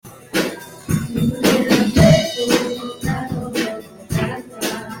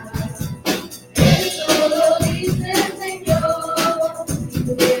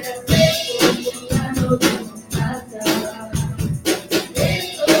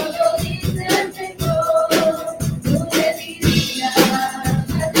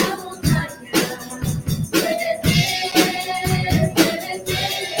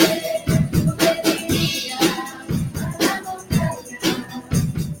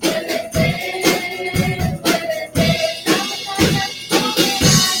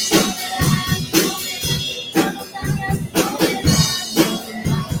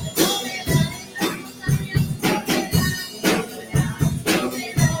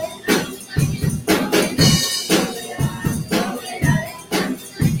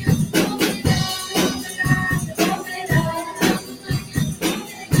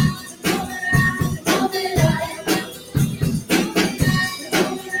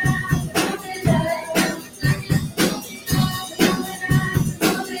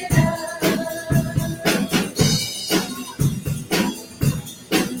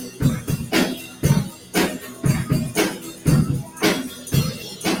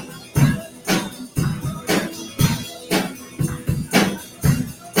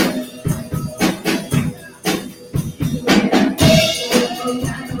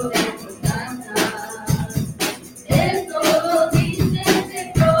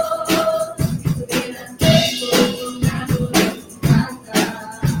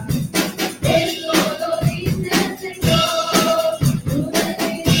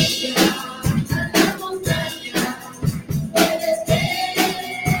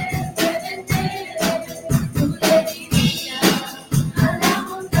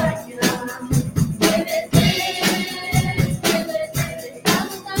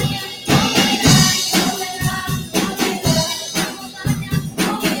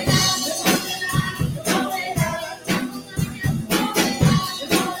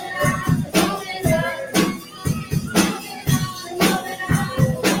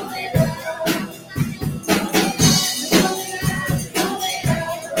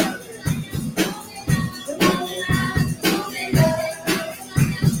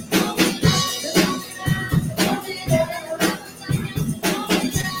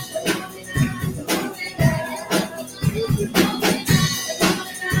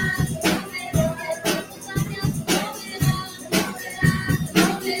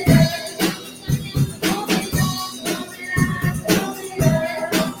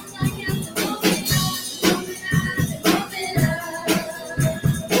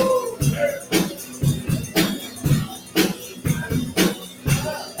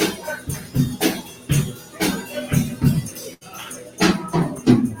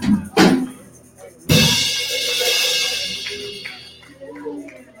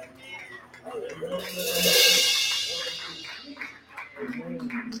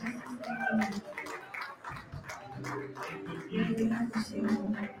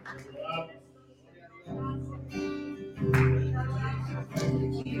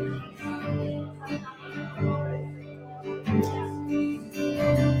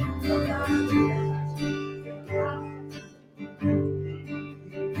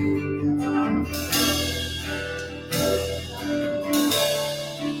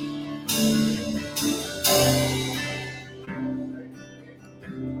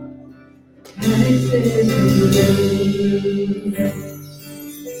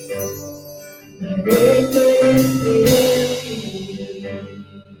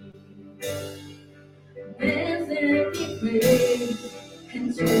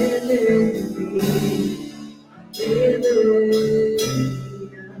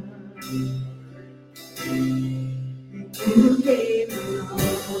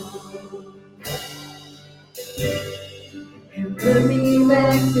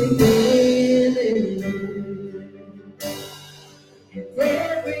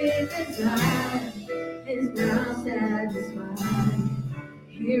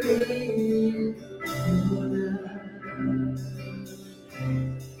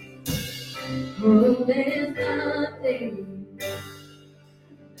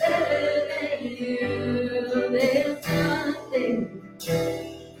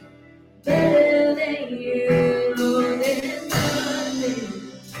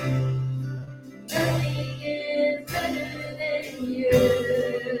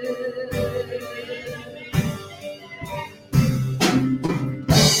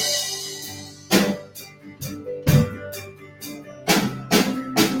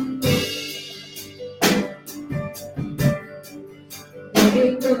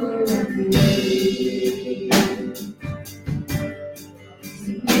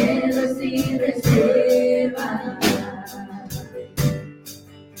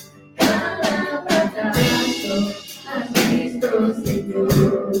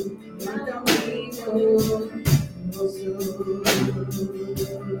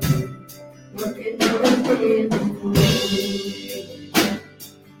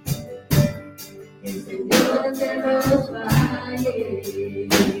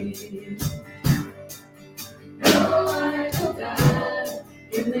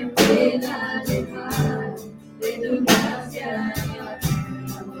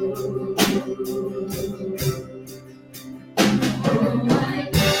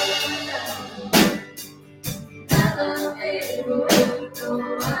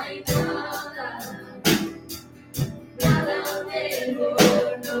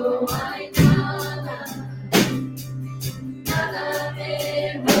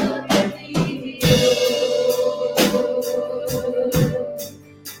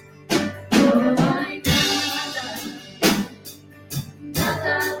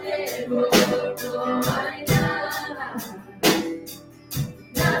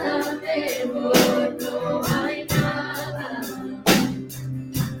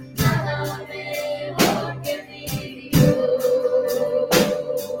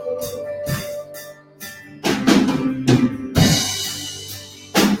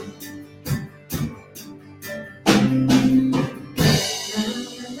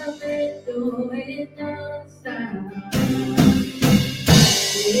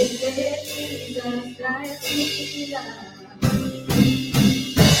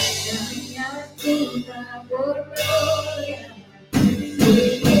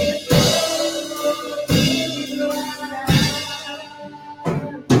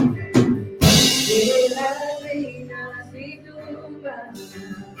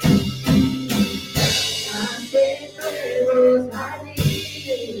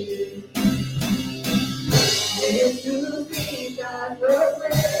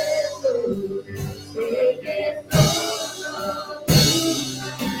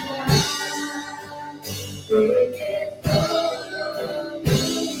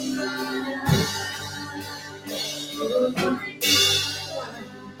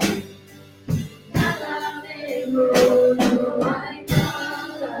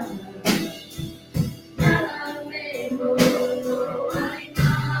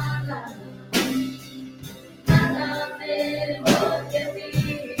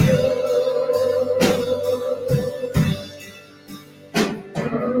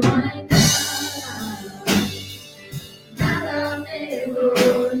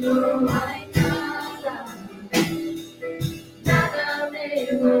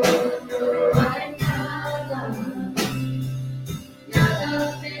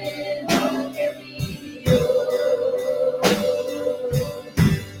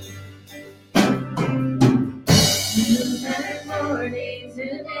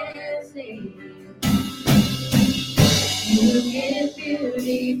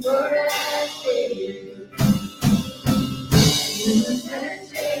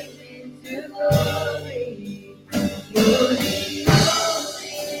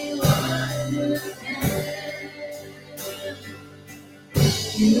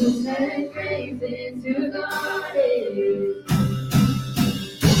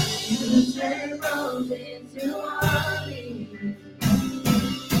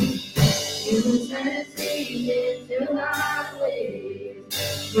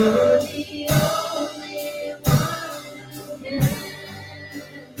You're the only one who can.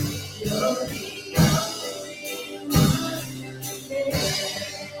 You're the only one who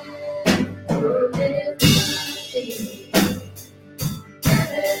can. Oh, there's nothing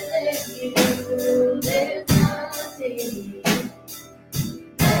better than you. There's nothing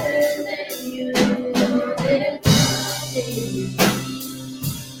better than you. There's nothing.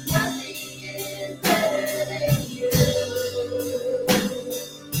 Nothing is better than you.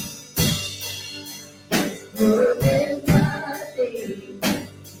 Oh, there's nothing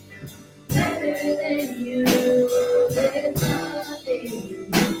better than you. There's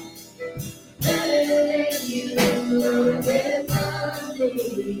nothing better than you. There's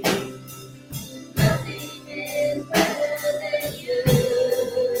nothing. Nothing is better than you.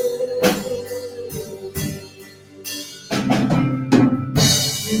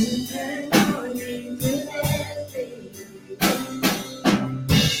 You turn morning to dancing.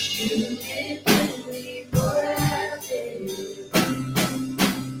 You give me for ashes.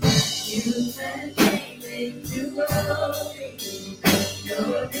 You turn shame into glory.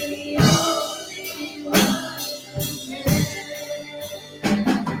 You're the only one who can.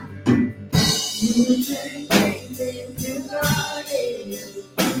 You turn things into gardens.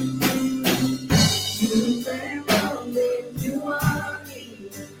 You turn roads into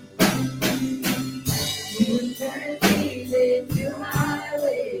armies. You turn seas into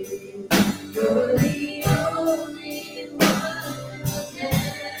highways. You're the only one who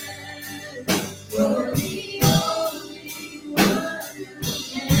can. You're the only one who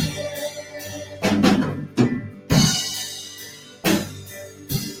can.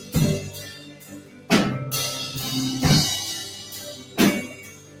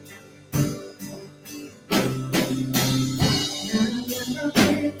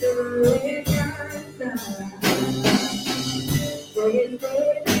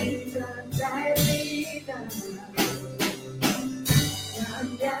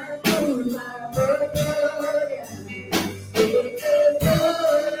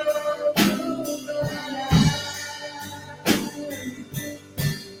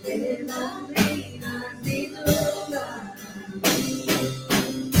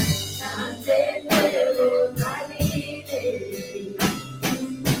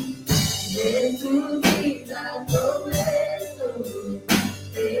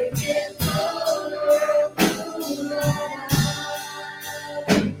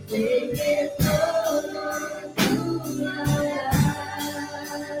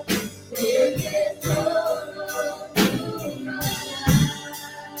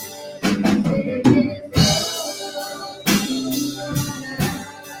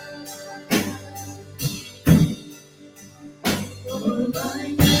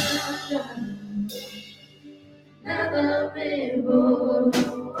 Nada mejor,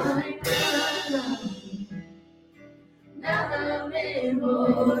 no hay nada. Nada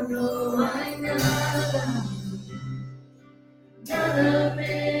mejor, no hay nada. Nada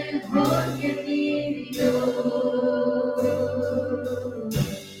mejor que mi Dios.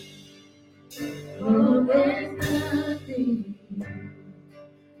 Oh, there's nothing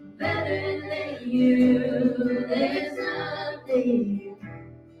better than you. There's nothing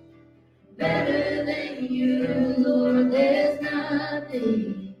better than you, Lord. There's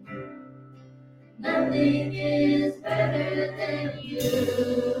nothing. Nothing is better than you.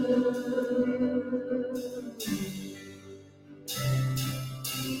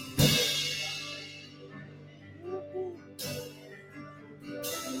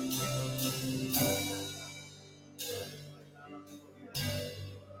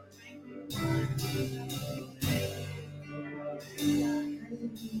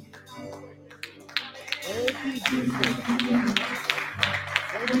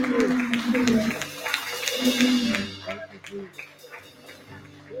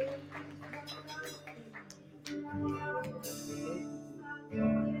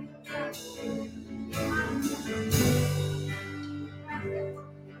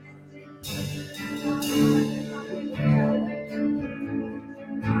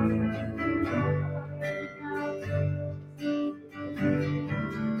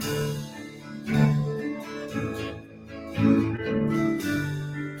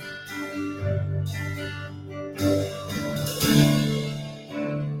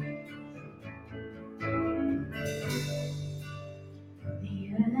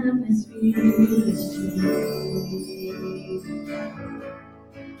 The atmosphere is changing.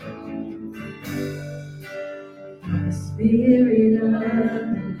 The spirit of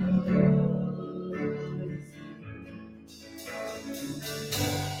the Lord is here.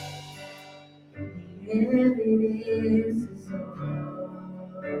 The evidence is all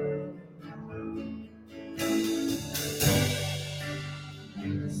around.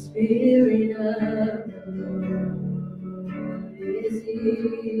 Spirit of the Lord is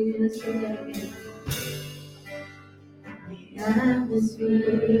here. Let's sing that again. The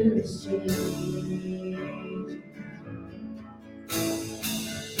atmosphere is changing.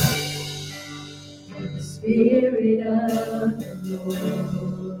 The Spirit of the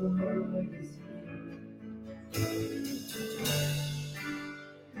Lord is here.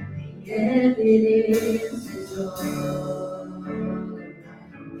 The evidence is all around.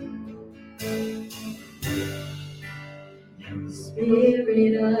 The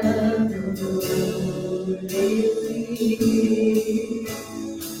Spirit of the Lord is here.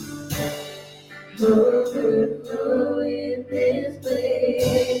 Overflow in this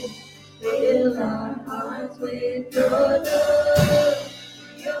place. Fill our hearts with your love.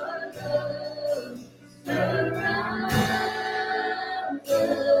 Your love surrounds us.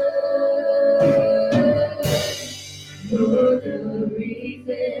 You're the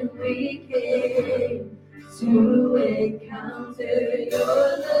reason we came to encounter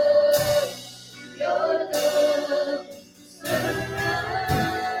your love. Your love surrounds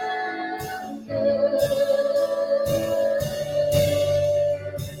us.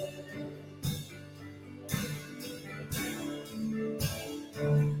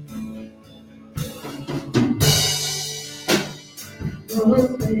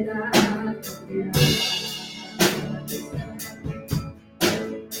 When I forget,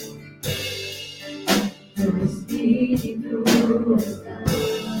 you're speeding through us now.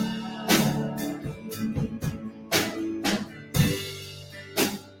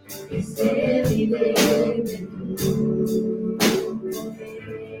 It's every day with you.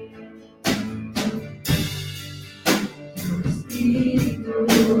 You're speeding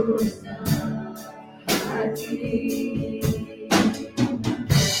through us now. I see.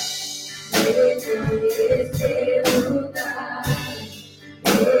 Este lugar,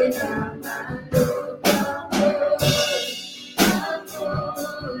 derramando tu amor,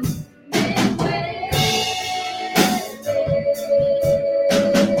 amor, me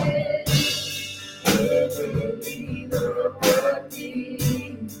he venido por ti,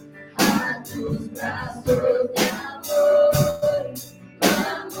 a tus brazos de amor,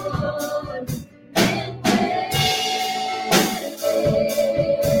 amor, me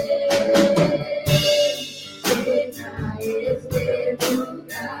llena este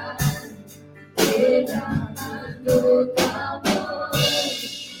lugar, derramando tu amor,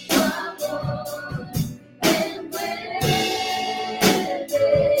 amor, me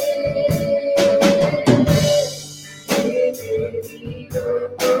he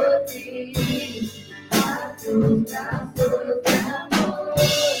venido por ti, a tus brazos de amor,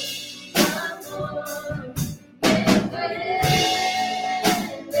 amor,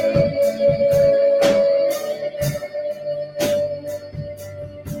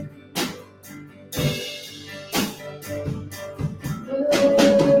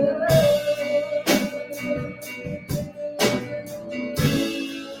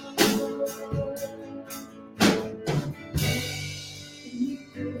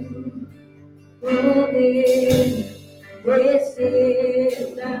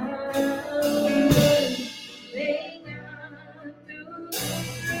 Sit down, venga tu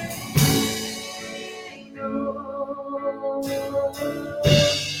reino,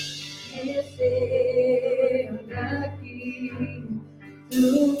 que sea aquí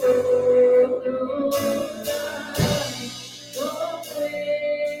tu voluntad, como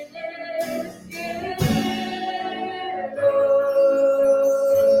en el cielo,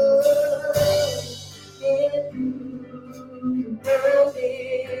 que tu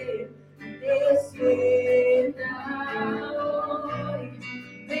poder descienda hoy,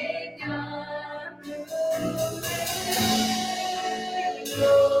 venga tu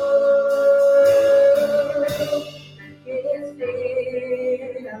reino, que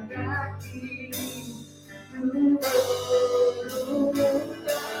sea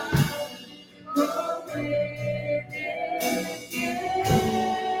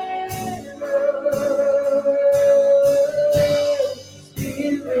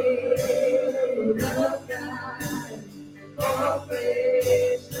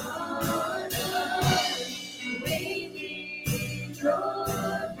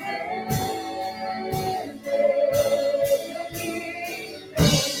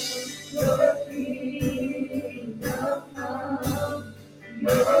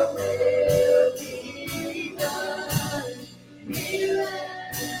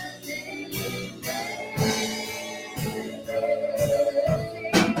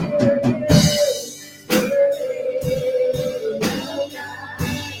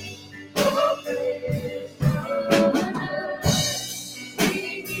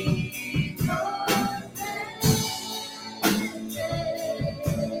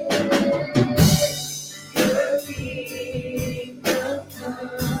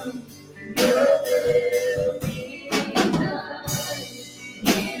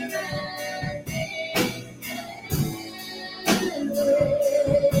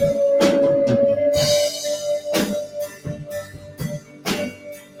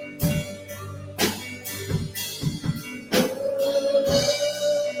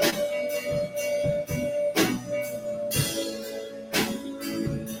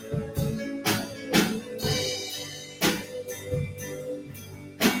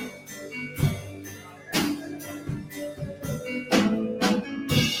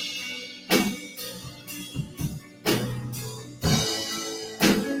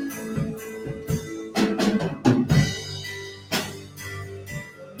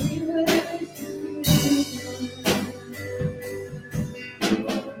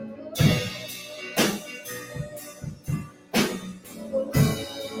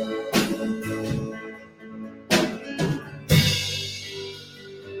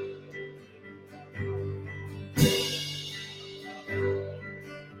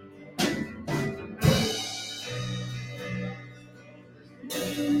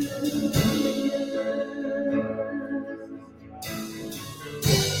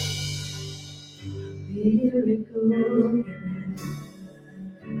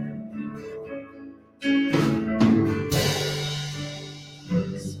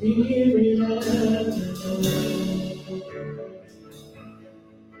Spirit of the Lord.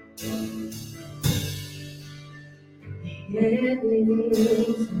 Heaviness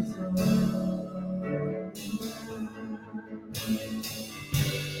is all around.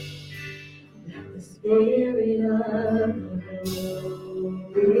 The Spirit of the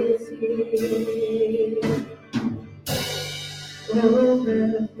Lord is here.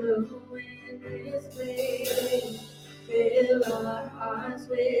 Overflowing this place. Fill our hearts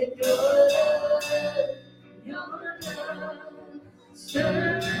with your love. Your love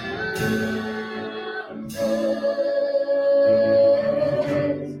surrounds us.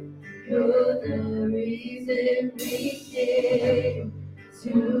 You're the reason we came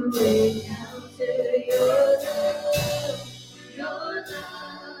to encounter your love. Your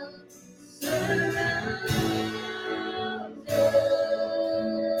love surrounds us.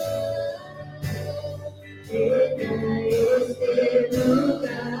 En este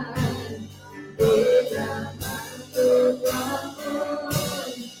lugar derramando tu amor,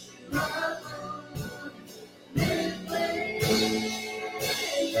 me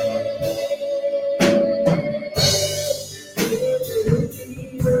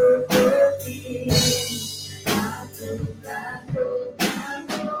pido por ti, a tu lado,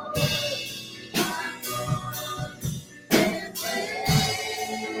 amor,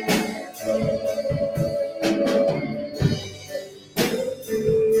 me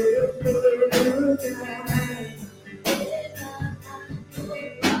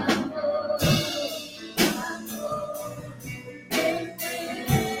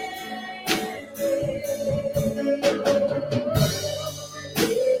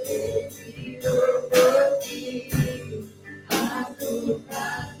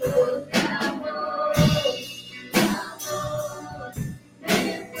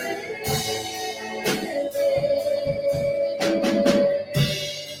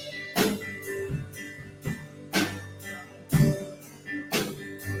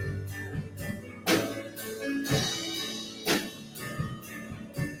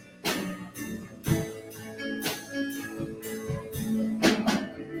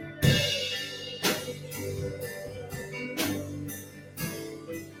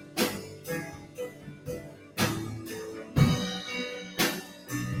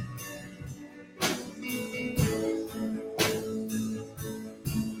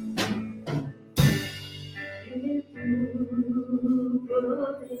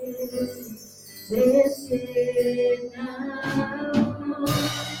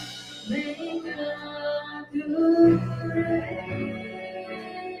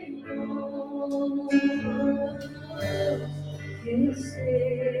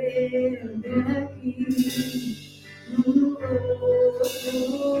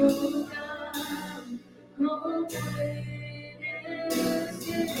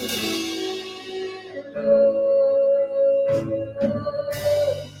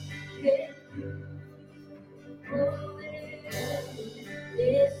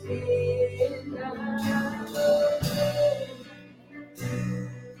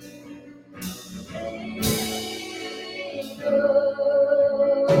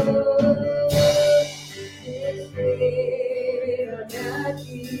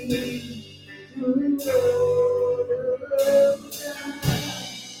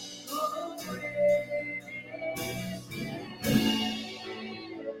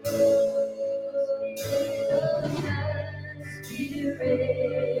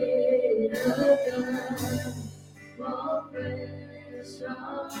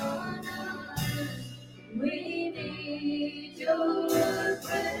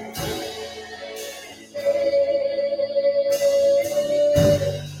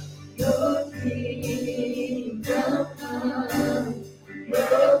your kingdom come.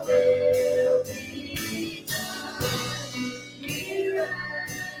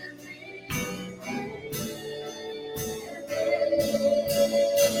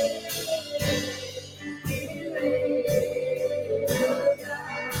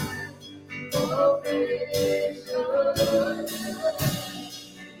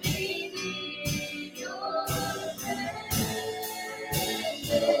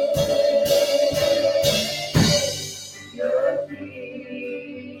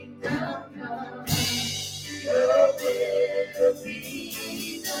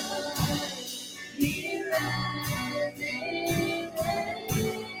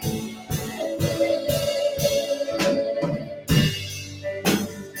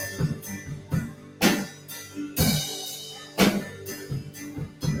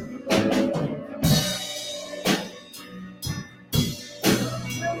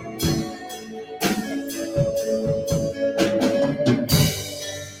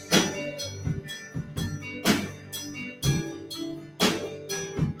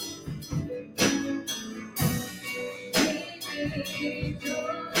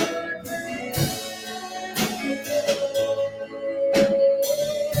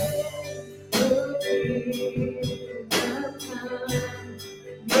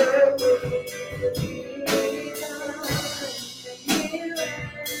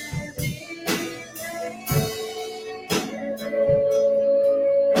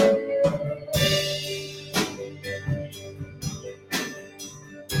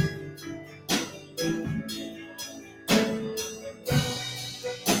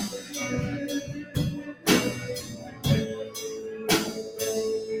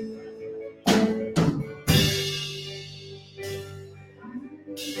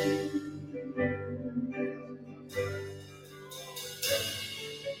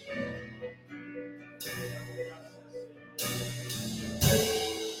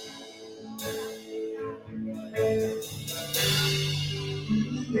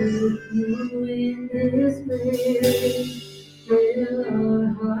 You in this place, fill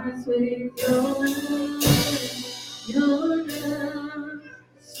our hearts with your love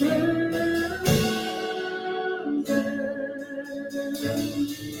surrounds us.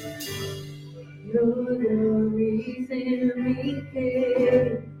 You're the reason we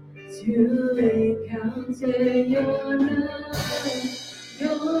came to encounter your love.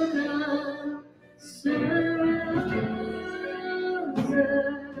 Your love surrounds us.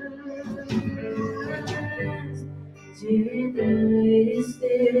 Llena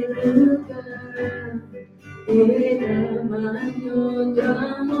este lugar de tamaño tu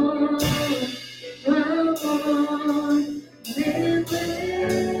amor, tu amor me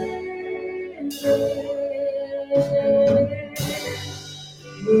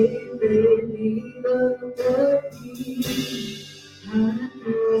he venido por ti a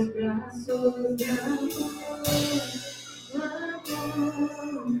tus brazos de amor, tu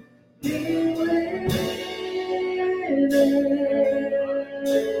amor me envuelve.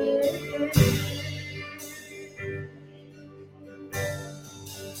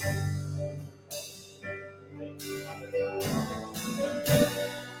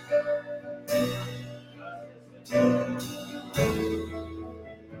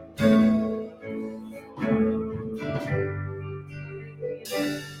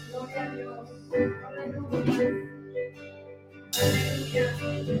 Gloria a Dios. Aleluya.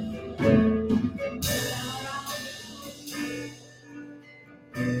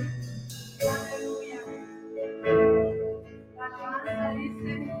 Aleluya. La alabanza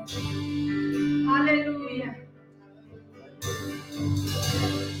dice, aleluya.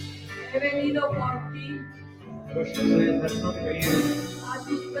 He venido por ti. A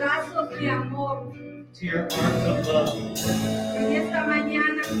tus brazos de amor. To your arms of love. En esta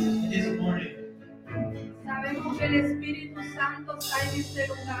mañana This morning, sabemos que el Espíritu Santo está en este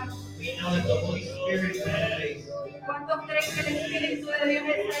lugar. we know that the Holy Spirit is in this place. ¿Cuántos creen que el Espíritu de Dios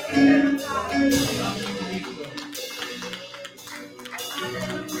está en este lugar?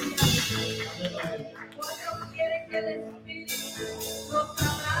 Aleluya. ¿Cuántos quieren que el Espíritu nos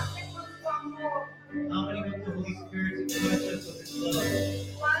abrace con su amor? How many want the Holy Spirit to touch us with His love?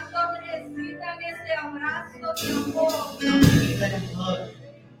 ¿Cuántos necesitan ese abrazo de amor? We need that hug.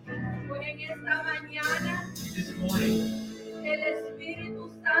 Pues en esta mañana This morning, el Espíritu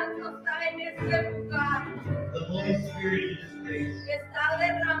Santo está en este lugar. the Holy Spirit in this place. Está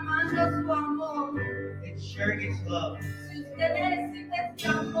derramando su amor. It's sharing His love. Si usted necesita ese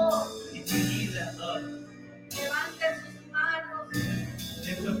amor, If you need that love, levante sus manos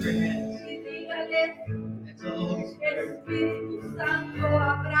lift up your hands y dígale, and tell the Holy Spirit, Espíritu Santo,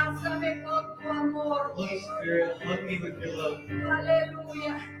 abrázame con tu amor. Holy Spirit, hug me with your love.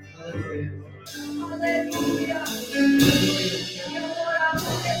 Aleluya, Hallelujah. aleluya. Hallelujah. Te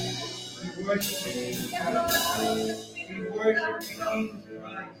adoramos, Jesús. We worship you, Te Jesus. adoramos, We Espíritu worship you, Santo, Jesus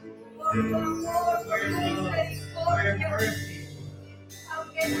Christ. por tu amor, For por your tu love, for your misericordia. mercy.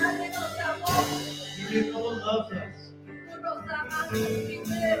 Aunque nadie nos amó, You no one loves us. tú nos amaste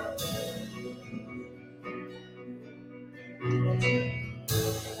primero.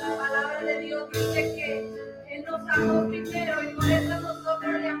 La palabra de Dios dice que Él nos amó primero y por eso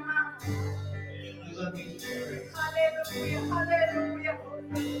nosotros le amamos. You love me, Spirit. Aleluya, aleluya.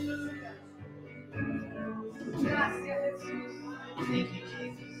 Gracias, Jesús. Thank you,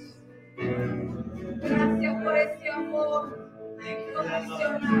 Jesus. Gracias por ese amor Thank you for that love.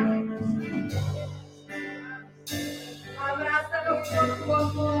 incondicional. Abrázalo con tu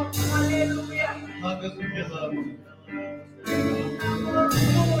amor. Aleluya. Hug us with your love. Un amor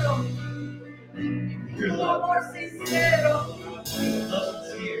puro. Your Un love. amor sincero. Love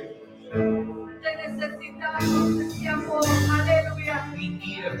sincere. Te necesitamos ese amor. Aleluya. We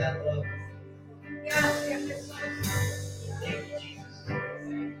need of that love. Gracias, Jesús. Thank you, Jesus.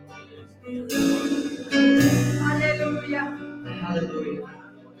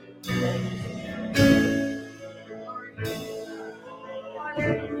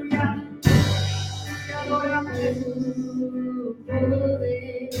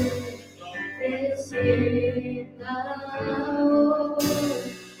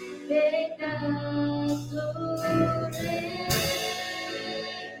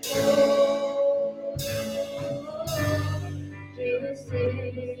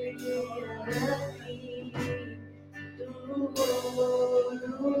 aquí tu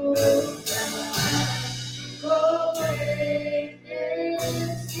voluntad, como en el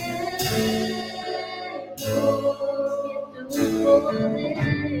cielo,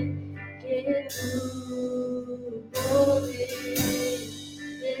 que tu poder,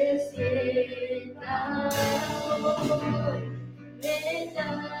 descienda hoy, venga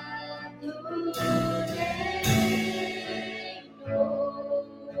tu reino,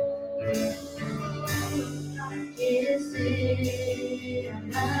 que sea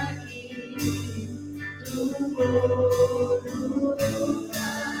aquí tu voluntad,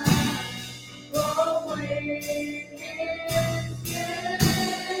 como en el cielo.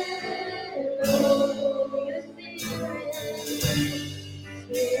 Your Spirit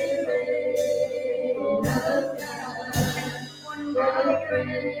of God, for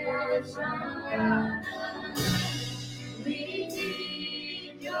fresh on us. We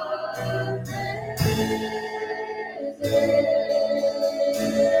need your presence.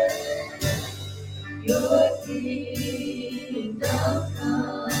 Your kingdom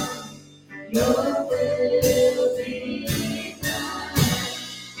come, your will be done.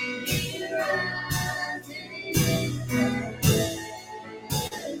 Here as in heaven.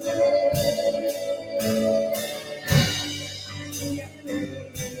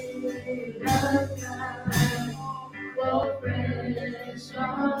 Spirit of God, for fresh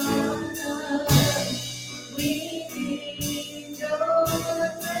on us. We need your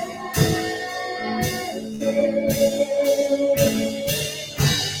presence.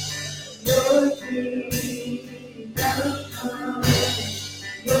 Your kingdom come,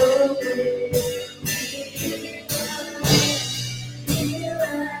 your will be done, here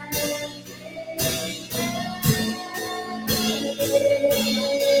as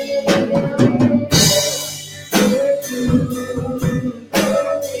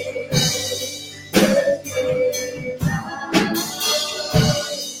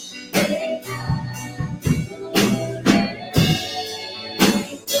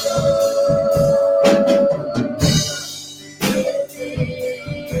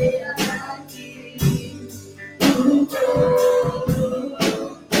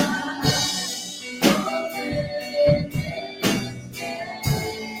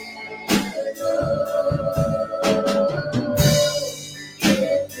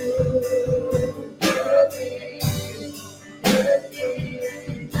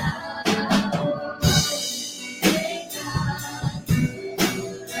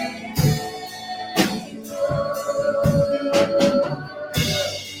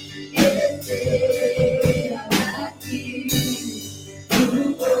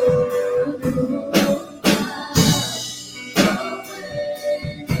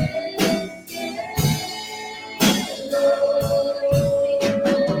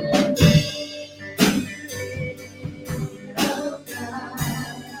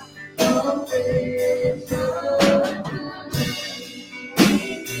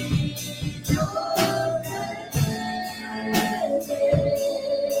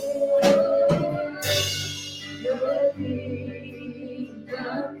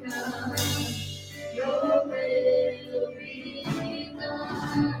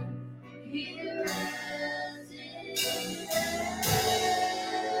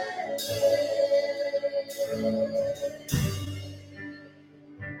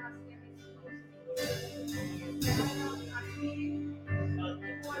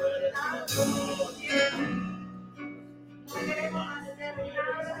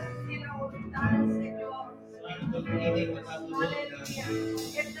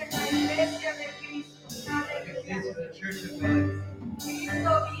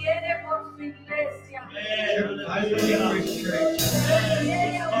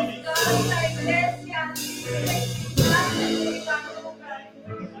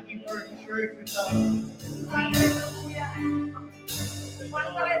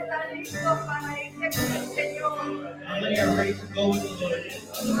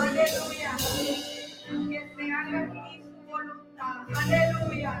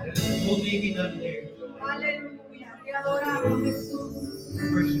Aleluya, te adoramos, Jesús.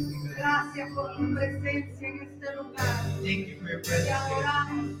 Gracias por tu presencia en este lugar. Te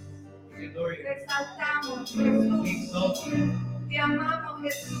adoramos, te exaltamos, Jesús. Te amamos,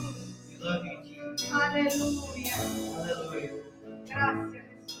 Jesús. Aleluya. Gracias,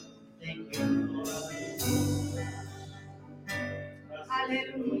 Jesús.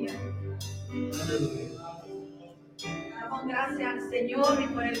 Aleluya. Damos gracias al Señor y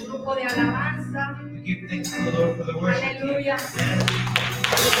por el grupo de alabanza. Aleluya.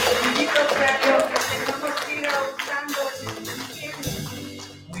 Bendito sea Dios, que el Señor nos siga usando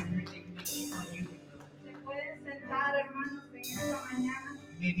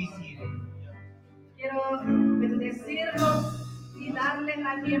may be seated. Quiero bendecirlos y darles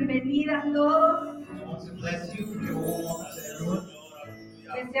la bienvenida a todos, I want to bless you and give a warm welcome to everyone,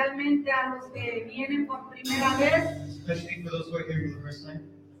 especialmente a los que vienen por primera vez. especially for those who are here for the first time.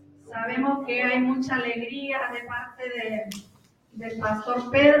 Sabemos que hay mucha alegría de parte del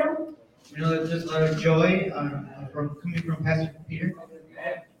pastor Pedro We know that there's a lot of joy coming from Pastor Peter.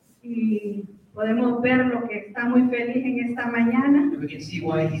 y podemos ver lo que está muy feliz en esta mañana. And we can see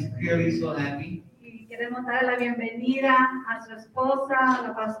why he's clearly so happy. Y queremos dar la bienvenida a su esposa,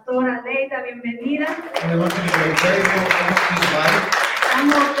 la pastora Leida, bienvenida. And we want to give a very warm welcome to his wife.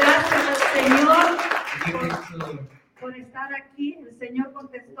 Damos gracias al Señor And give thanks to the Lord por estar aquí. El Señor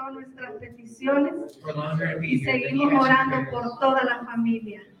contestó nuestras peticiones for allowing her to be y here. That he seguimos answered orando prayers. por toda la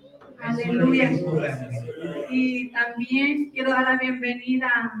familia. And so Aleluya. that he is family. Y también quiero dar la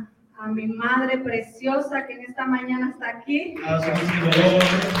bienvenida a mi madre preciosa que en esta mañana está aquí. I also want to give a warm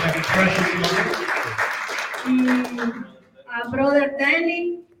welcome to my precious mother Y a Brother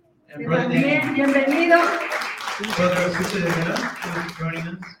Danny, and que brother también Danny, bienvenido. brother and sister Donnetta, who is joining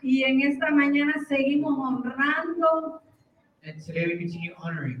us. Y en esta mañana seguimos honrando And today we continue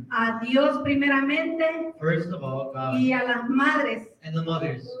honoring, a Dios primeramente first of all, God y a las madres. and the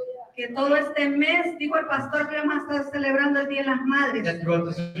mothers. Que todo este mes, dijo el pastor, que vamos a estar celebrando el Día de las Madres. That throughout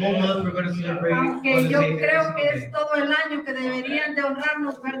this whole month we're going to celebrate Aunque Mother's yo Day every creo single que day. es todo el año que deberían de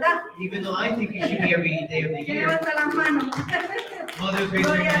honrarnos, ¿verdad? Even though I think it should be every day of the Que year. levanta las manos. Mothers raise their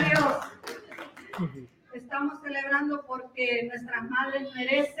Gloria a hands. Dios. Estamos celebrando porque nuestras madres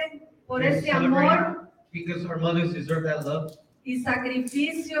merecen por We're ese amor celebrating because our mothers deserve that love, y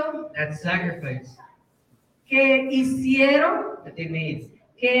sacrificio that sacrifice que hicieron, that they made,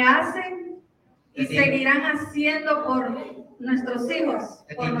 que hacen y that they- seguirán haciendo por nuestros hijos,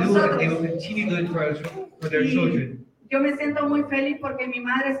 that por they do, and they will nosotros. continue doing for their Y children. yo me siento muy feliz porque mi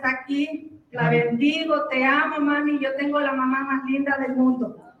madre está aquí. La bendigo, te amo, mami. Yo tengo la mamá más linda del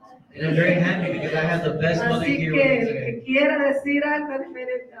mundo. And I'm very happy because I have the best mother Así here que with me el today. que quiera decir algo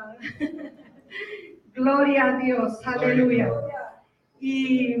diferente. Gloria a Dios, aleluya.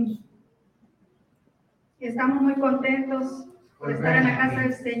 Y estamos muy contentos por estar en la casa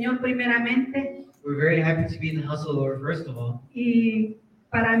del Señor primeramente. We're very happy to be in the house of the Lord, first of all. Y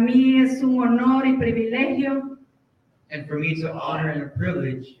para mí es un honor y privilegio And for me to honor and a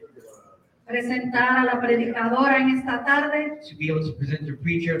privilege presentar a la predicadora en esta tarde, to be able to present the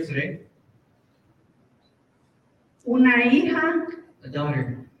preacher of today, una hija, a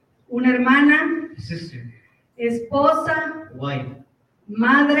daughter, una hermana, a sister, esposa, a wife,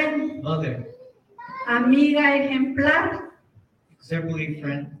 madre, mother, amiga ejemplar exemplary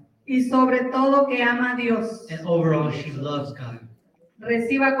friend, y sobre todo que ama a Dios. and overall she loves God.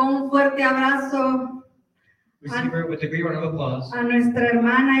 Reciba con un fuerte abrazo Receive her with a great round of applause, a nuestra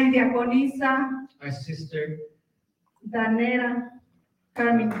hermana y diaconisa our sister, Donnetta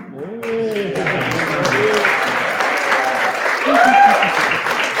Carmichael.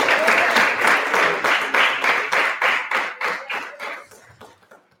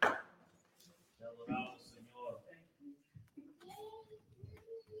 Te adoramos, Señor.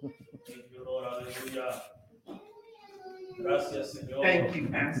 Señor, aleluya. Gracias, Señor. Thank you,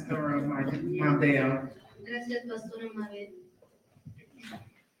 Pastor Mabel. Gracias, Pastora Mabel.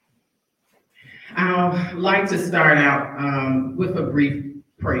 I'd like to start out with a brief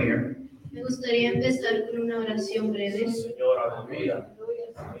prayer. Me gustaría empezar con una oración breve. Señor, aleluya.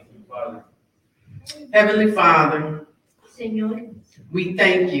 Thank you, Father. Heavenly Father, Señor, we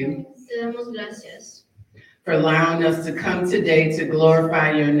thank you te damos gracias for allowing us to come today to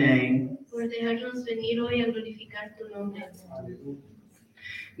glorify your name. por dejarnos venir hoy a glorificar tu nombre.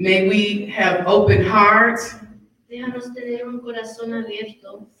 May we have open hearts Déjanos tener un corazón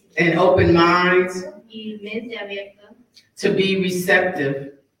abierto and open minds y mente abierta to be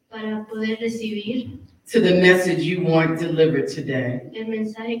receptive para poder recibir to the message you want delivered today. el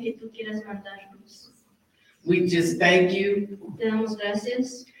mensaje que tú quieras mandarnos. We just thank you, Te damos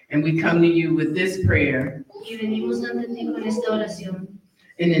gracias and we come to you with this prayer y venimos ante ti con esta oración.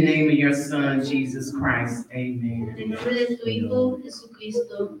 in the name of your Son, Jesus Christ. Amen. En el nombre de tu Hijo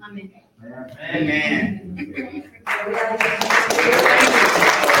Jesucristo. Amén. Amen.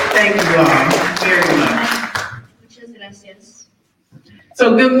 Thank you all very much. Muchas gracias.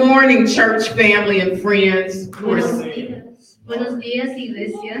 So good morning, church family and friends. Of Buenos course, días. Buenos días,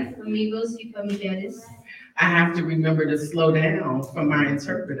 iglesia, amigos y familiares. I have to remember to slow down for my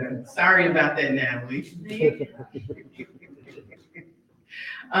interpreter. Sorry about that, Natalie.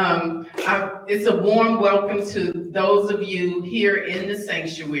 It's a warm welcome to those of you here in the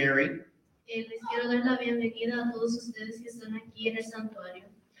sanctuary Les quiero dar la bienvenida a todos ustedes que están aquí en el santuario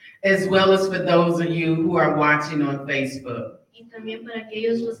as well as for those of you who are watching on Facebook. y también para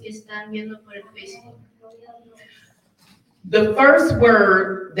aquellos los que están viendo por el Facebook. The first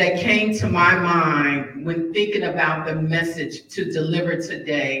word that came to my mind when thinking about the message to deliver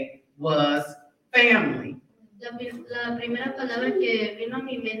today was family. La primera palabra que vino a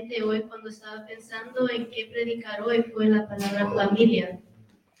mi mente hoy cuando estaba pensando en qué predicar hoy fue la palabra familia.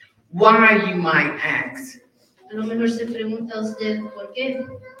 Why, you might ask? A lo mejor se pregunta usted por qué.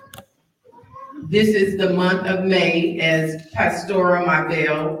 This is the month of May, as Pastora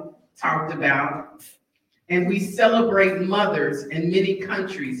Mabel talked about, and we celebrate mothers in many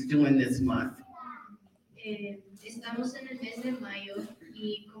countries during this month. Estamos en el mes de mayo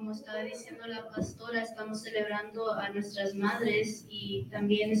y como estaba diciendo la pastora, estamos celebrando a nuestras madres y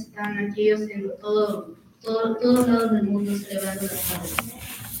también están aquellos en todos lados del mundo celebrando las madres.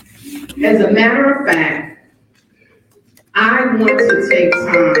 As a matter of fact, I want to take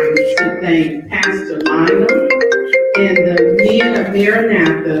time to thank Pastor Lionel and the men of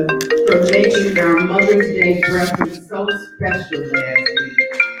Maranatha for making our Mother's Day breakfast so special last week.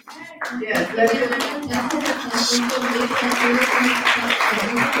 Yes, let's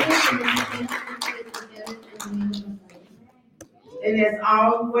And as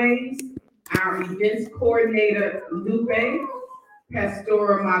always, our events coordinator, Lupe,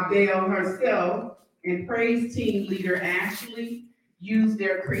 Pastora Mabel herself, and praise team leader, Ashley, used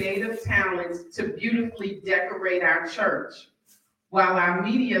their creative talents to beautifully decorate our church, while our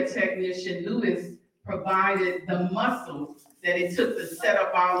media technician, Louis, provided the muscle that it took to set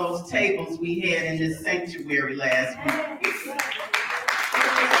up all those tables we had in this sanctuary last week.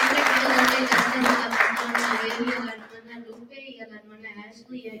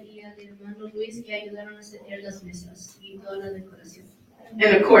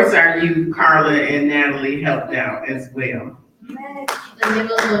 And of course, our youth, Carla and Natalie, helped out as well.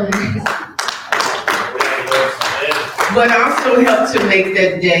 What also helped to make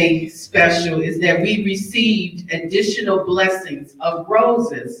that day special is that we received additional blessings of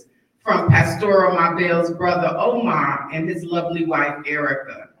roses from Pastora Mabel's brother Omar and his lovely wife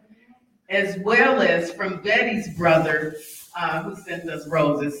Erica, as well as from Betty's brother who sent us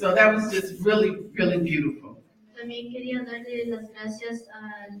roses. So that was just really, really beautiful. También quería darle las gracias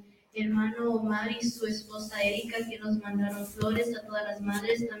al hermano Omar y su esposa Erika que nos mandaron flores a todas las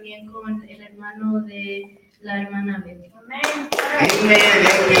madres, también con el hermano de la hermana Betty. Amen. Amen.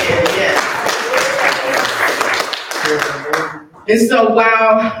 Yes. And so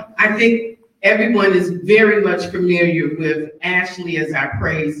while I think everyone is very much familiar with Ashley as our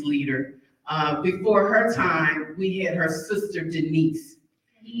praise leader, before her time, we had her sister Denise.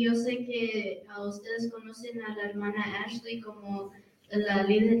 Y yo sé que a ustedes conocen a la hermana Ashley como la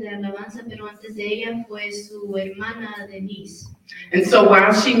líder de alabanza, pero antes de ella fue su hermana Denise. And so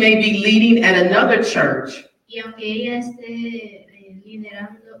while she may be leading at another church, y aunque ella esté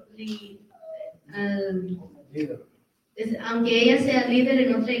liderando, aunque ella sea líder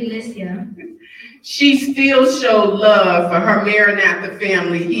en otra iglesia, she still showed love for her Maranatha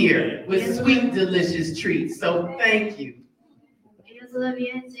family here with sweet, delicious treats. So thank you. Ella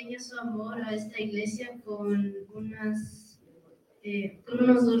todavía enseña su amor a esta iglesia con unos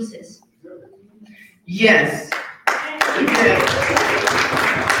dulces. Yes.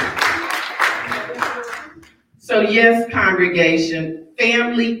 So yes, congregation,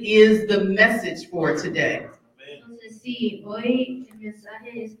 family is the message for today. Entonces sí, hoy el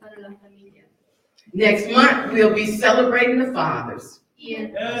mensaje es para la familia. Next month, we'll be celebrating the fathers. Y el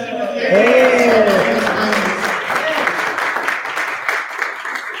próximo mes celebrar los padres.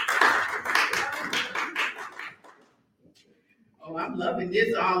 Oh, I'm loving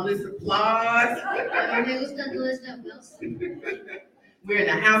this, all this applause. Me gusta todo este aplauso. We're in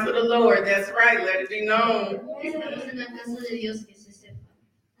the house of the Lord, that's right, let it be known. Estamos en la casa de Dios, que se sepa.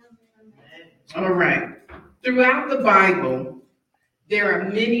 All right. Throughout the Bible, there are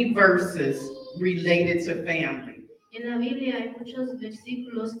many verses related to family. En la Biblia hay muchos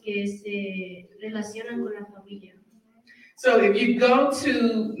versículos que se relacionan con la familia. So if you go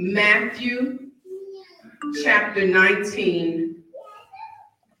to Matthew chapter 19,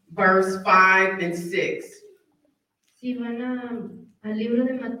 verse 5 and 6. Si van al libro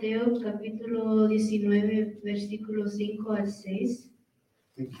de Mateo, capítulo 19, versículos 5 al 6.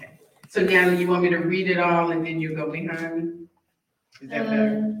 Okay. So now you want me to read it all and then you go behind me? Is that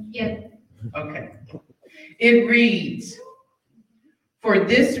better? Yeah. Okay. It reads, "For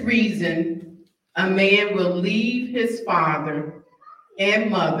this reason, a man will leave his father and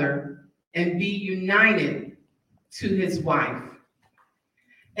mother and be united to his wife,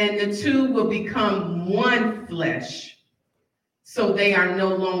 and the two will become one flesh. So they are no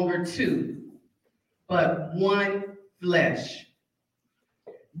longer two, but one flesh.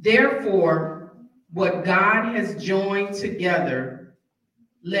 Therefore, what God has joined together,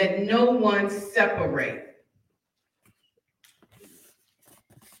 let no one separate.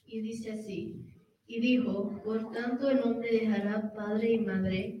 Y dice así, y dijo, por tanto el hombre dejará padre y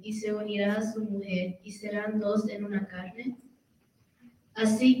madre, y se unirá a su mujer, y serán dos en una carne.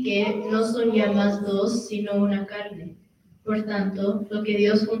 Así que no son ya más dos, sino una carne. Por tanto, lo que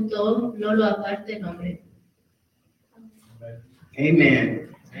Dios juntó, no lo aparte el hombre. Amen.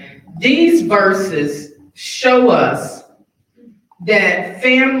 These verses show us that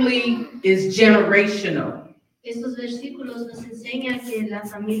family is generational. Estos versículos nos enseñan que la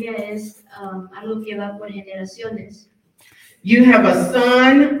familia es algo que va por generaciones. You have a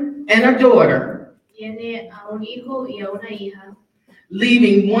son and a daughter Tiene a un hijo y a una hija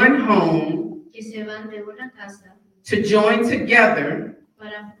leaving one home que se van de una casa to join together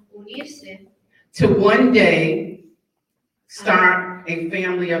para unirse to one day start a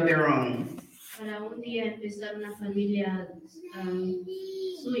family of their own. para un día empezar una familia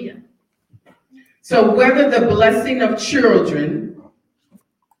suya. So whether the blessing of children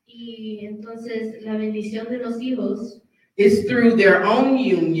Y entonces la bendición de los hijos is through their own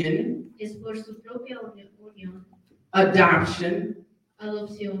union, es por su propia unión, adoption,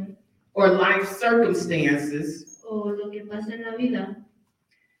 adopción or life circumstances, o lo que pasa en la vida,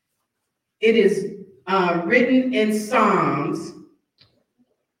 it is written in Psalms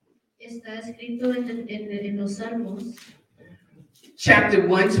está escrito en los Salmos, chapter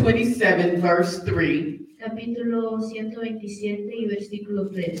 127, verse 3. capítulo 127 y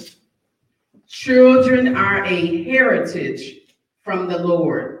versículo 3. Children are a heritage from the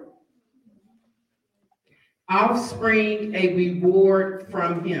Lord, offspring a reward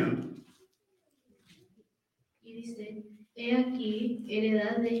from him. Y dice, he aquí,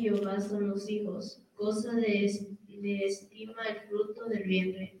 heredad de Jehová son los hijos, cosa de estima el fruto del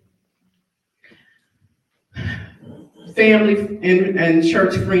vientre. Family and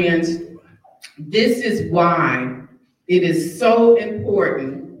church friends, this is why it is so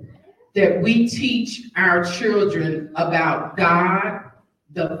important that we teach our children about God,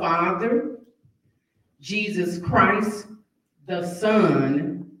 the Father, Jesus Christ, the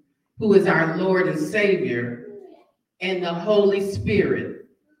Son, who is our Lord and Savior, and the Holy Spirit,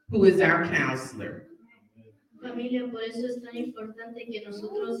 who is our counselor. Familia, por eso es tan importante que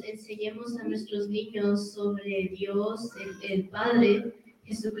nosotros enseñemos a nuestros niños sobre Dios, el Padre,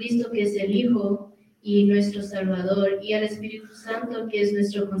 Jesucristo, que es el Hijo, y nuestro Salvador, y al Espíritu Santo, que es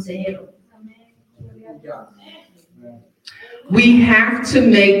nuestro consejero. We have to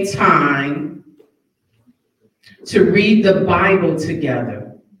make time to read the Bible together,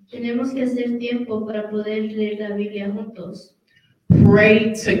 Tenemos que hacer tiempo para poder leer la Biblia juntos,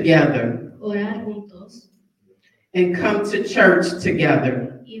 pray together, orar juntos, and come to church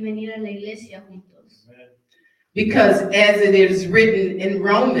together. y venir a la iglesia juntos. Because as it is written in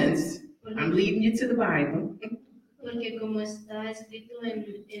Romans, I'm leading you to the Bible, Porque como está escrito en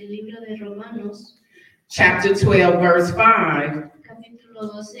el libro de Romanos, chapter 12, verse 5, capítulo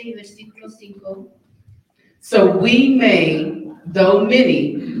 12 y versículo 5, so we may, though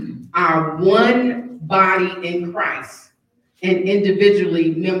many, are one body in Christ, and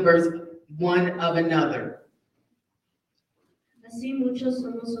individually members one of another. así muchos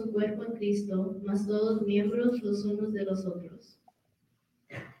somos un cuerpo en Cristo, mas todos miembros los unos de los otros.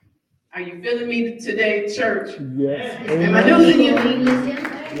 Are you feeling me today, church? Yes. Am I Amen. losing you? Iglesia,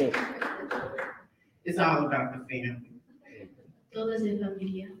 Yes. It's all about the family. todo es de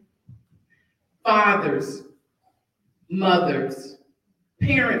familia. Fathers, mothers,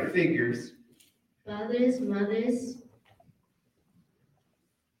 parent figures. Padres, madres,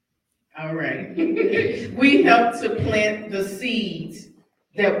 All right. We help to plant the seeds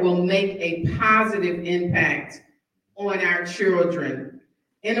that will make a positive impact on our children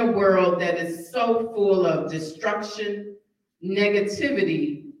in a world that is so full of destruction,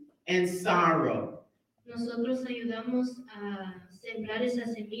 negativity, and sorrow. nosotros ayudamos a sembrar esa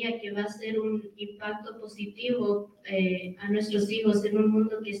semilla que va a ser un impacto positivo a nuestros hijos en un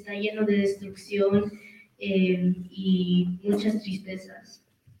mundo que está lleno de destrucción y muchas tristezas.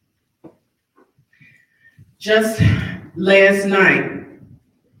 Just last night,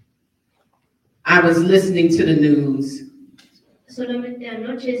 I was listening to the news, Solamente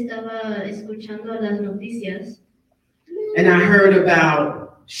anoche estaba escuchando las noticias and I heard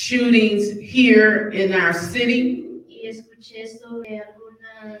about shootings here in our city. y escuché sobre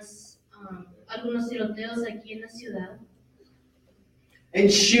algunos tiroteos aquí en la ciudad.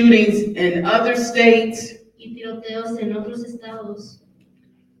 and shootings in other states, y tiroteos en otros estados.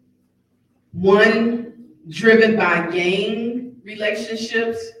 one driven by gang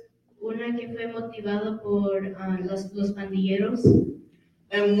relationships, Una que fue motivada por los pandilleros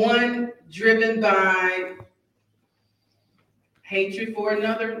and one driven by hatred for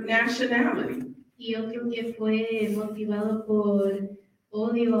another nationality. y otro que fue motivado por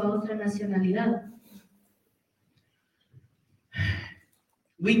odio a otra nacionalidad.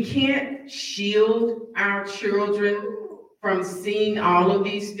 We can't shield our children from seeing all of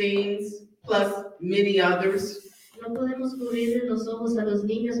these things, plus many others. No podemos cubrirle los ojos a los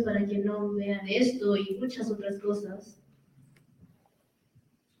niños para que no vean esto y muchas otras cosas,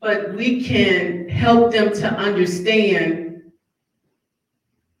 But we can help them to understand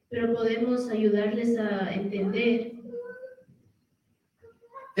pero podemos ayudarles a entender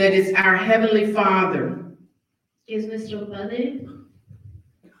that it's our Heavenly Father que es nuestro Padre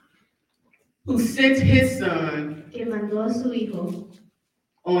who sent His Son que mandó a su Hijo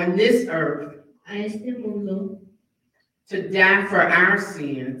on this earth a este mundo to die for our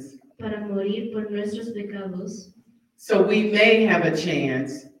sins para morir por nuestros pecados, so we may have a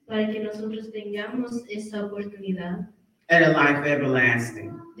chance para que nosotros tengamos esa oportunidad at a life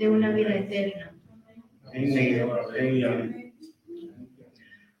everlasting. de una vida eterna. Amen. Amen.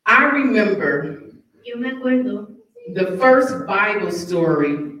 I remember Yo me acuerdo the first Bible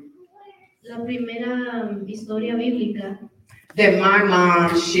story la primera historia bíblica that my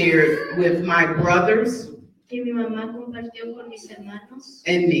mom shared with my brothers que mi mamá compartió con mis hermanos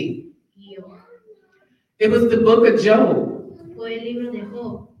and me. y yo. It was the book of Job. Fue el libro de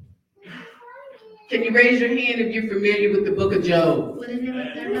Job. Can you raise your hand if you're familiar with the book of Job? ¿Pueden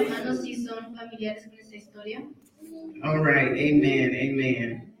levantar la mano si son familiares con esta historia? All right, amen,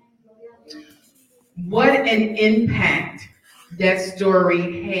 amen. What an impact that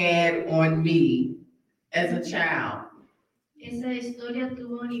story had on me as a child. Esa historia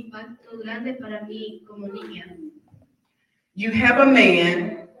tuvo un impacto grande para mí como niña. You have a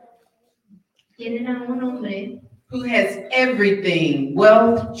man Tienen a un hombre who has everything,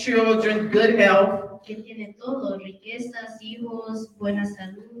 wealth, children, good health, que tiene todo, riquezas, hijos, buena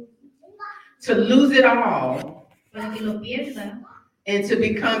salud, to lose it all para que lo pierda and to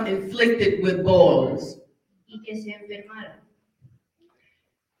become inflicted with boils. y que se enfermara.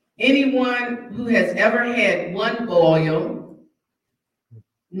 Anyone who has ever had one boil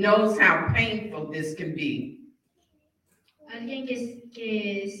knows how painful this can be. Alguien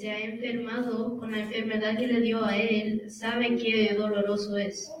que se ha enfermado con la enfermedad que le dio a él sabe qué doloroso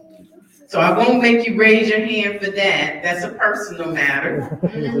es. So I won't make you raise your hand for that. That's a personal matter.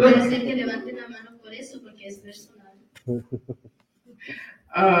 No les voy a hacer que levanten la mano por eso porque es personal.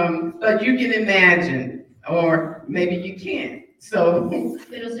 But you can imagine, or maybe you can't. So,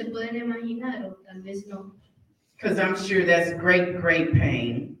 Pero se pueden imaginar o tal vez no, because I'm sure that's great, great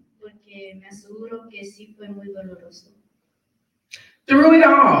pain. porque me aseguro que sí fue muy doloroso. Through it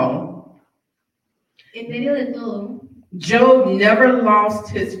all, En medio de todo, Job never lost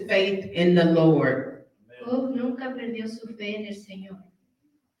his faith in the Lord. Job nunca perdió su fe en el Señor.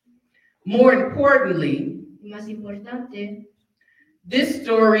 More importantly, Y más importante, this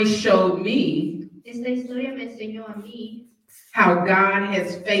story showed me esta historia me enseñó a mí how God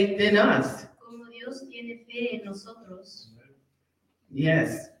has faith in us. cómo Dios tiene fe en nosotros.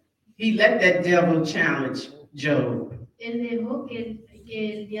 Yes, he let that devil challenge Job. Él dejó que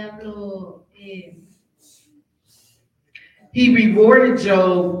el diablo He rewarded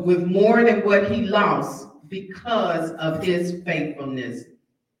Job with more than what he lost because of his faithfulness.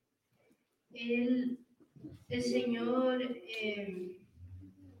 el Señor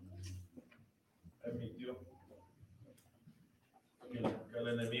Permitió que el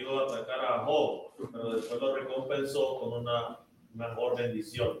enemigo atacara a Job, pero después lo recompensó con una mejor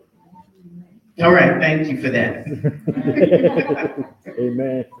bendición. All right, thank you for that.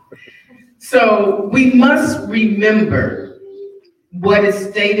 Amen. So we must remember what is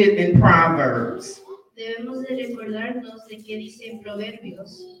stated in Proverbs debemos de recordarnos de qué dice en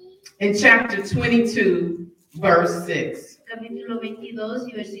Proverbios, in chapter 22, verse 6, capítulo 22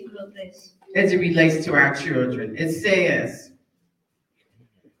 y versículo 3. as it relates to our children. It says,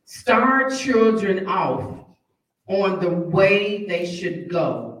 start children off on the way they should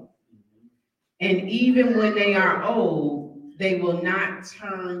go, and even when they are old, they will not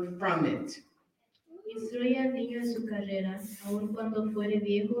turn from it. Instruye al niño en su carrera, aun cuando fuere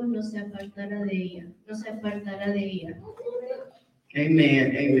viejo, no se apartará de ella, no se apartará de ella.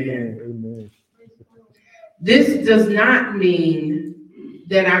 Amen, amen. Amen. This does not mean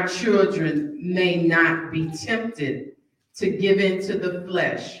that our children may not be tempted to give into the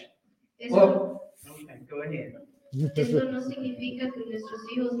flesh. Esto, Okay, go ahead. esto no significa que nuestros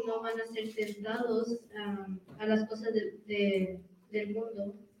hijos no van a ser tentados a las cosas del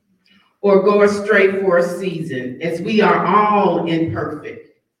mundo. Or go astray for a season, as we are all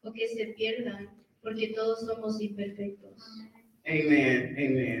imperfect. O que se pierdan, porque todos somos imperfectos. Amen,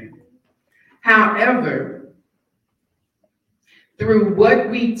 amen. However, through what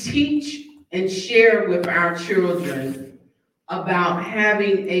we teach and share with our children about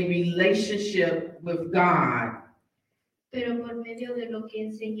having a relationship with God, Pero por medio de lo que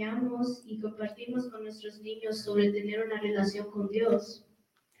enseñamos y compartimos con nuestros niños sobre tener una relación con Dios,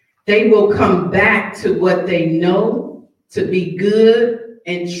 they will come back to what they know to be good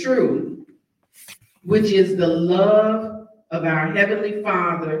and true, which is the love of our Heavenly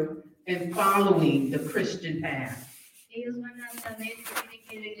Father and following the Christian path. ellos van a saber que tienen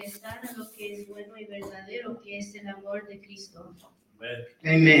que regresar a lo que es bueno y verdadero, que es el amor de Cristo.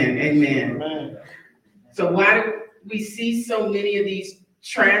 Amen. Amen, amen. So why do we see so many of these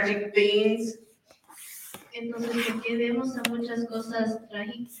tragic things? Entonces, ¿por qué vemos a muchas cosas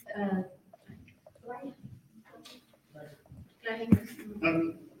trágicas?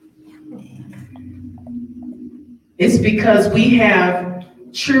 It's because we have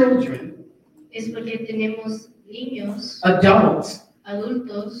children, Es porque tenemos niños, adults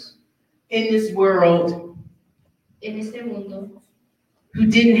adultos in this world en este mundo who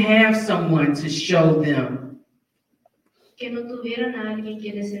didn't have someone to show them que no tuvieran a alguien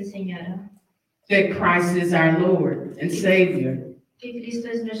que les enseñara that Christ is our Lord and Savior. que Cristo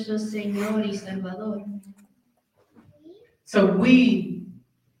es nuestro Señor y Salvador. So we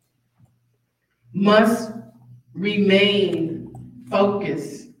must remain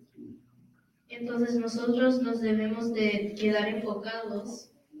focused Entonces nosotros nos debemos de quedar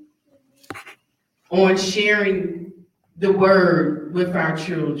enfocados on sharing the word with our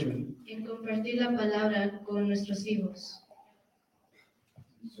children. en compartir la palabra con nuestros hijos.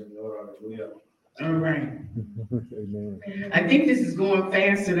 Señor, aleluya. All right. Amen. I think this is going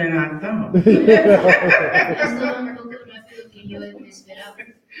faster than I thought. Esto va un poco rápido que yo me esperaba.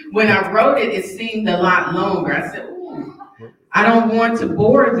 When I wrote it, it seemed a lot longer. I said, ooh, I don't want to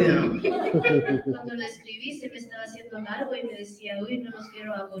bore them. Cuando lo escribí se me estaba haciendo largo y me decía, uy, no los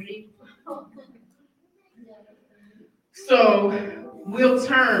quiero aburrir. So we'll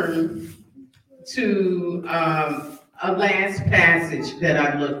turn to a last passage that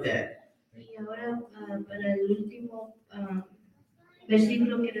I looked at. Y ahora para el último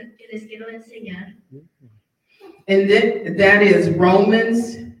versículo que les quiero enseñar. And that is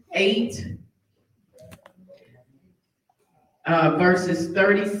Romans 8, verses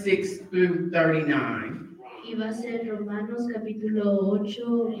 36 through 39. Y va a ser Romanos capítulo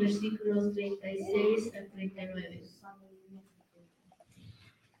 8, versículos 36 a 39.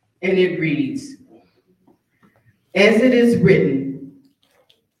 And it reads, as it is written,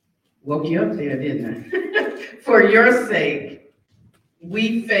 woke you up there, didn't I? For your sake,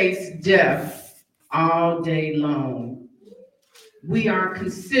 we face death all day long. We are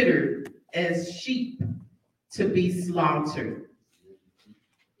considered as sheep to be slaughtered.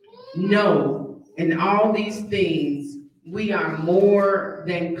 No, in all these things, we are more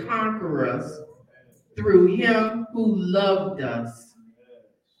than conquerors through him who loved us.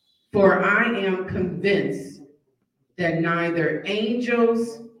 For I am convinced that neither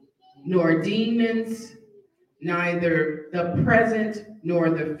angels nor demons, neither the present nor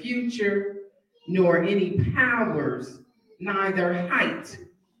the future, nor any powers, neither height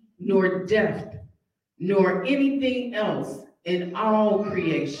nor depth, nor anything else in all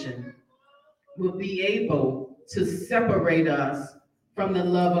creation will be able to separate us from the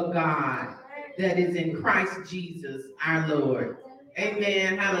love of God that is in Christ Jesus our Lord.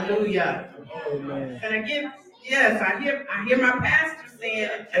 Amen. Hallelujah. Amen. And I give, yes, I hear my pastor saying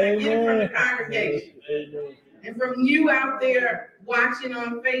it, and I get it from the congregation. Amen. And from you out there watching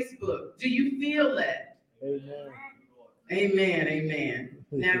on Facebook, do you feel that? Amen. Amen, amen.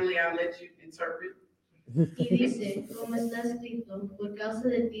 Natalie, I'll let you interpret. Y dice, como está escrito, por causa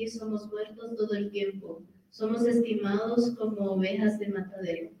de ti somos muertos todo el tiempo, somos estimados como ovejas de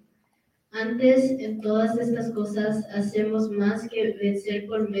matadero. Antes, en todas estas cosas, hacemos más que vencer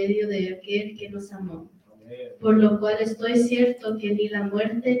por medio de aquel que nos amó. Por lo cual estoy cierto que ni la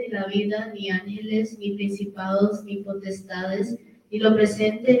muerte, ni la vida, ni ángeles, ni principados, ni potestades, ni lo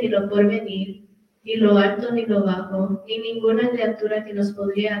presente, ni lo porvenir, ni lo alto, ni lo bajo, ni ninguna criatura que nos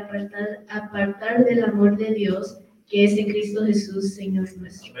podría apartar del amor de Dios, que es en Cristo Jesús, Señor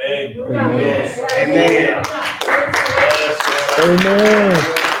nuestro. Amén. Amen. Amen.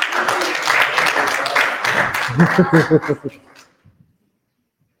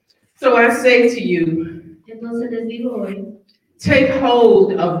 So I say to you, Entonces les digo hoy, take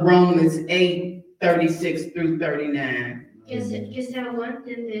hold of Romans 8:36 through 39. que se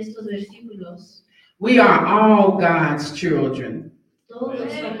aguanten de estos versículos. We are all God's children.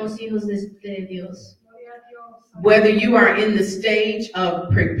 Todos somos hijos de Dios. Whether you are in the stage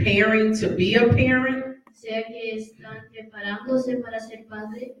of preparing to be a parent, Sea que están preparándose para ser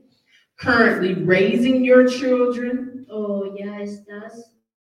padre currently raising your children, o ya estás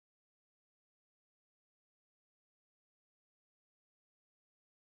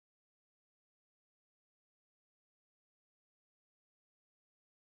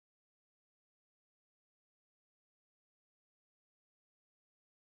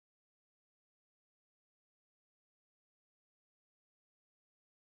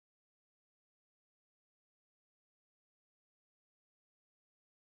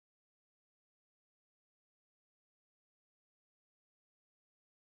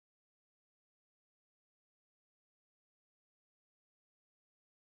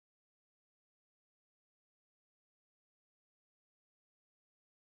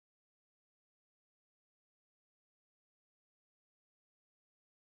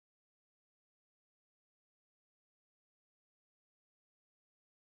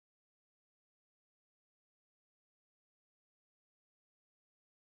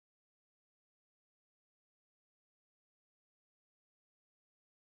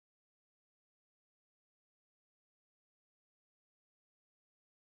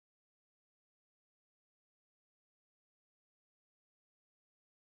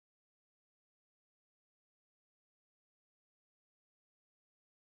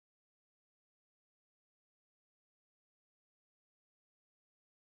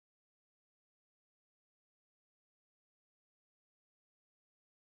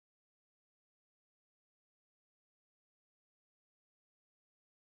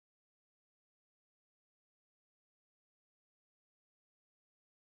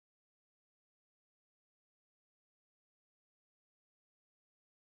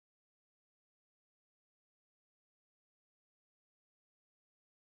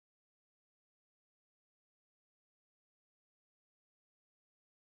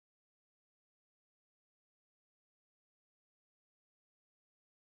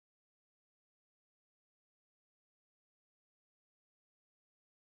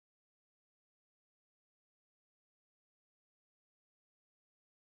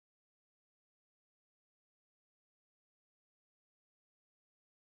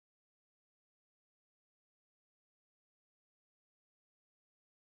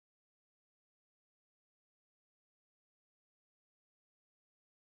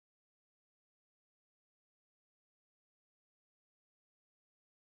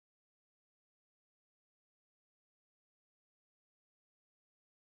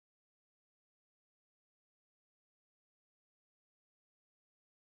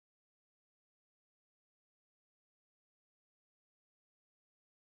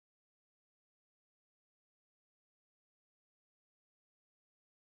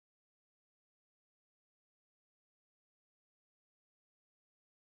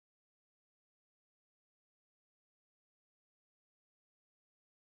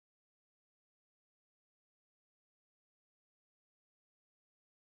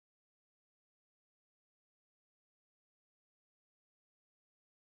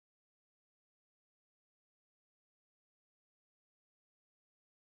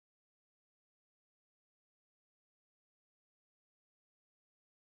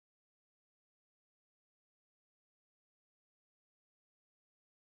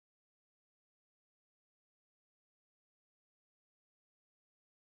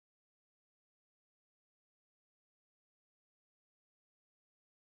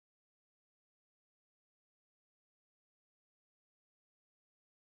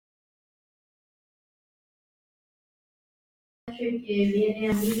que viene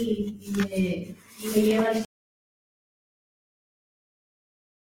a mí y me lleva al